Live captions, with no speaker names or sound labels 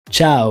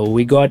Ciao,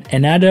 we got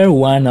another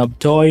one-up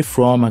toy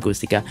from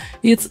Acustica.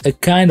 It's a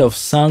kind of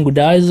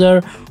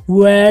soundizer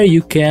where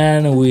you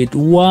can, with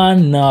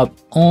one knob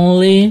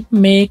only,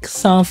 make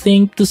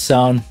something to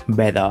sound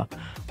better.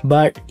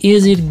 But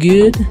is it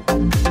good?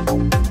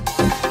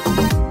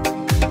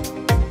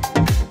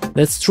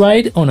 Let's try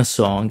it on a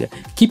song.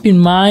 Keep in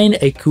mind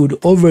I could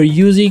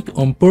overuse it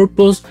on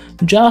purpose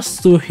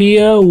just to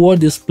hear what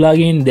this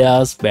plugin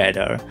does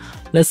better.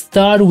 Let's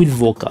start with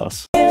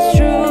vocals.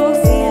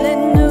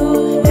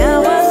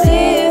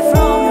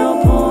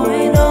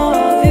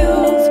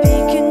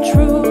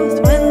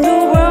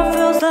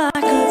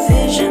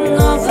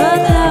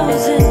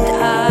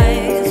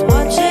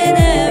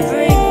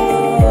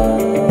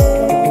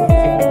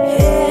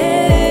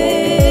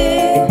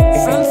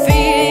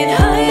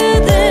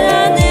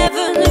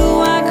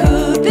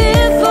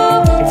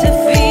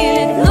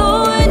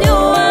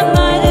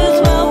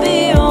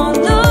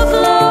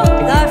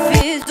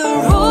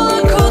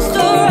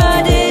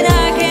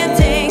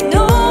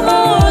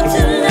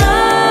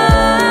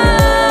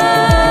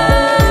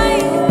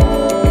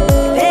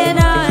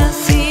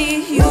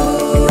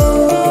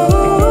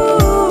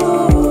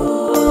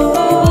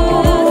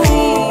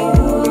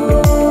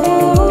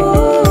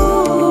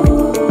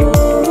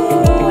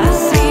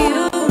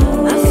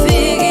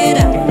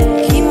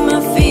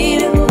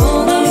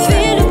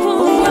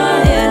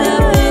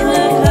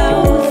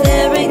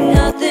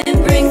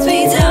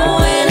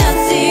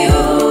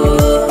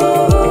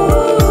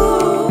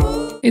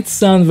 It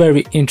sounds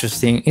very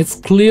interesting. It's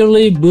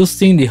clearly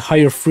boosting the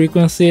higher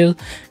frequencies,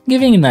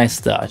 giving a nice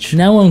touch.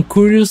 Now I'm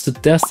curious to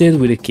test it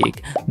with a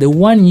kick. The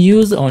one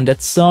used on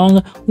that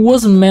song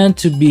was meant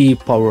to be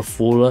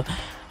powerful,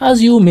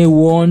 as you may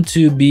want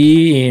to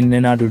be in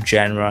another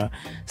genre.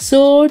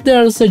 So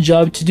there's a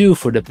job to do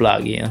for the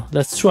plugin.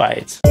 Let's try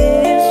it.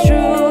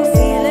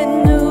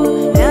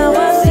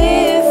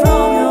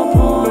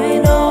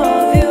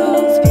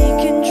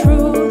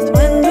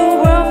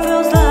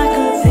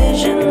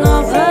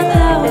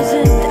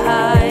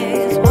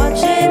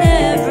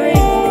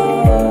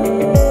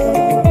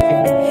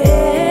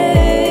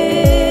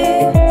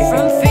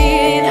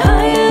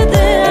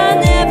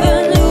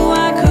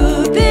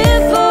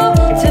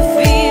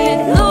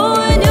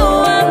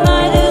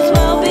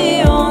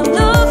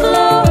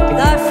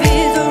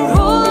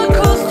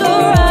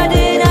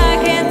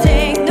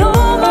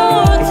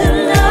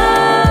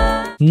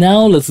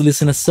 Now let's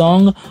listen a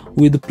song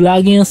with the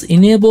plugins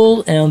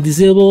enabled and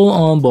disabled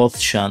on both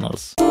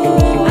channels.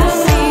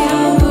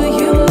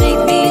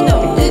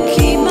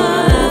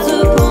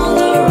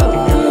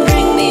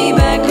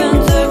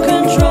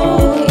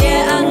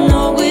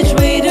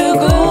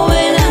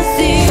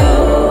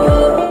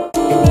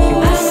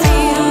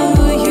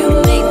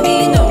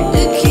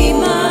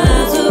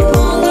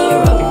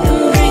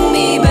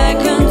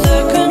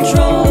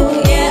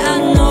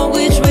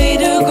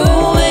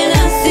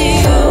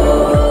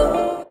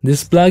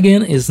 This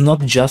plugin is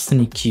not just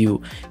an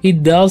EQ,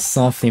 it does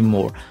something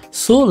more,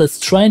 so let's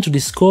try to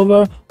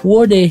discover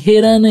what is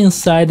hidden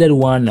inside that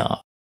one knob.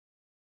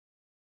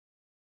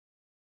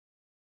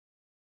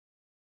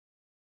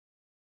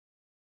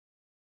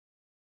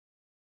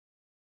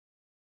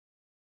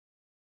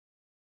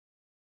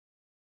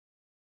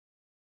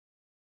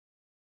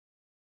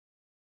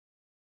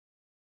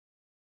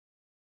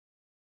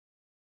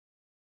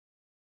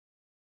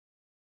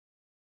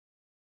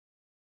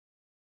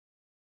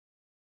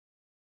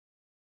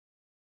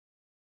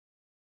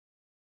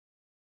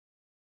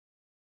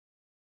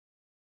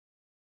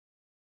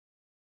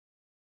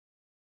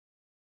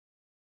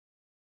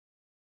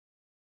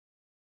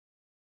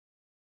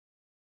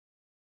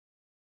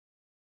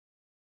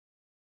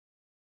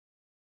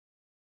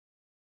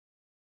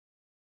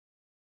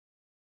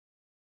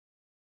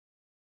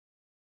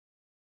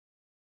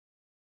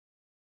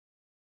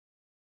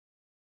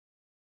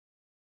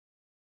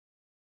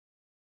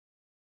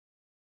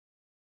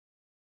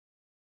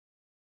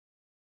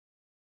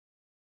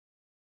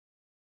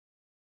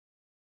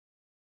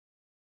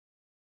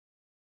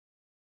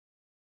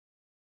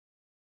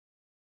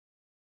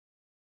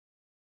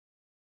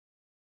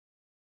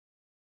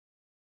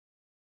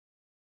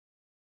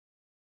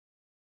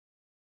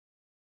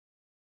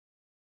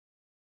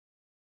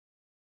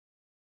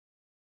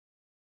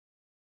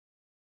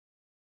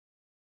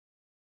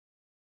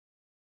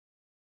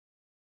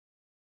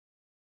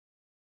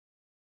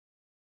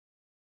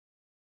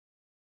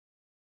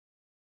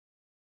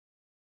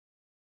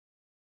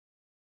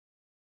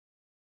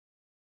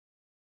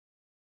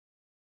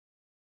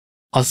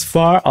 As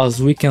far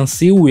as we can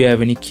see, we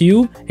have an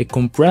EQ, a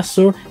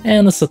compressor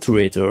and a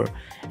saturator,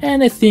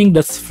 and I think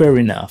that's fair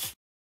enough.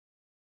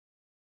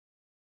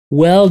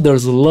 Well,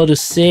 there's a lot to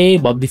say,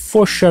 but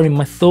before sharing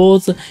my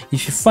thoughts,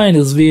 if you find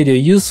this video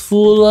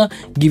useful,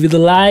 give it a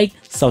like,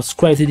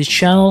 subscribe to the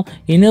channel,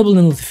 enable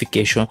the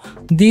notification.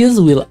 This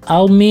will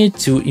help me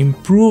to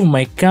improve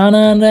my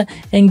content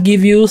and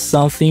give you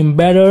something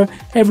better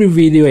every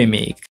video I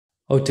make.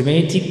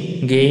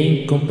 Automatic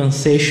gain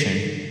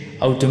compensation.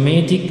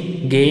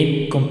 Automatic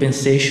gain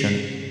compensation.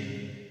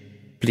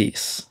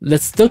 please.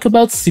 Let's talk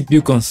about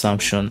CPU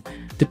consumption.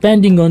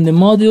 Depending on the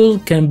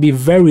module, can be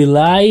very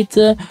light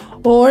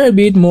or a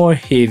bit more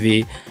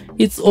heavy.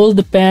 It all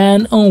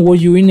depends on what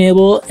you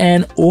enable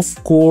and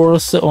of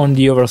course on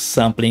the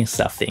oversampling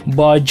setting.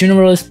 But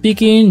generally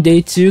speaking,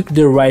 they took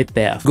the right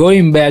path.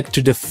 Going back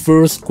to the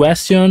first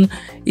question,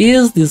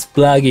 is this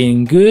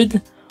plugin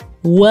good?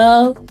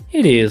 Well,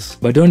 it is,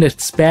 but don't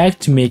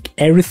expect to make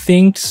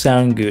everything to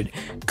sound good,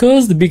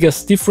 cause the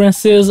biggest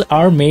differences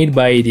are made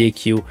by the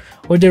EQ,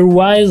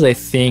 otherwise I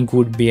think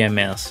would be a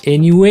mess.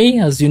 Anyway,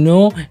 as you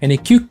know, an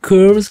EQ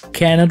curves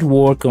cannot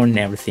work on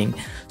everything,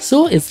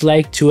 so it's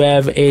like to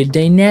have a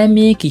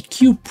dynamic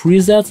EQ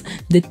preset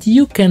that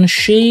you can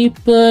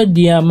shape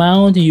the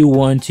amount you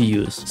want to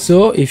use.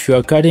 So if you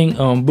are cutting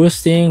on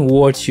boosting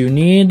what you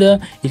need,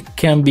 it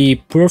can be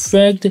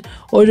perfect,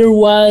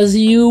 otherwise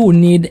you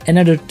need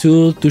another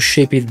tool to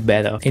shape it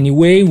better.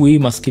 Anyway, we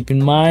must keep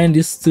in mind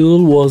this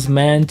tool was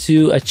meant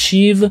to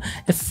achieve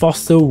a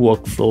faster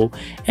workflow,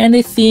 and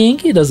I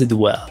think it does it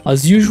well.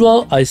 As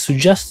usual, I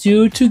suggest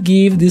you to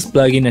give this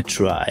plugin a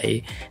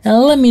try,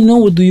 and let me know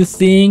what do you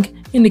think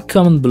in the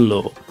comment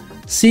below.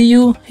 See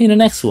you in the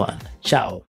next one. Ciao!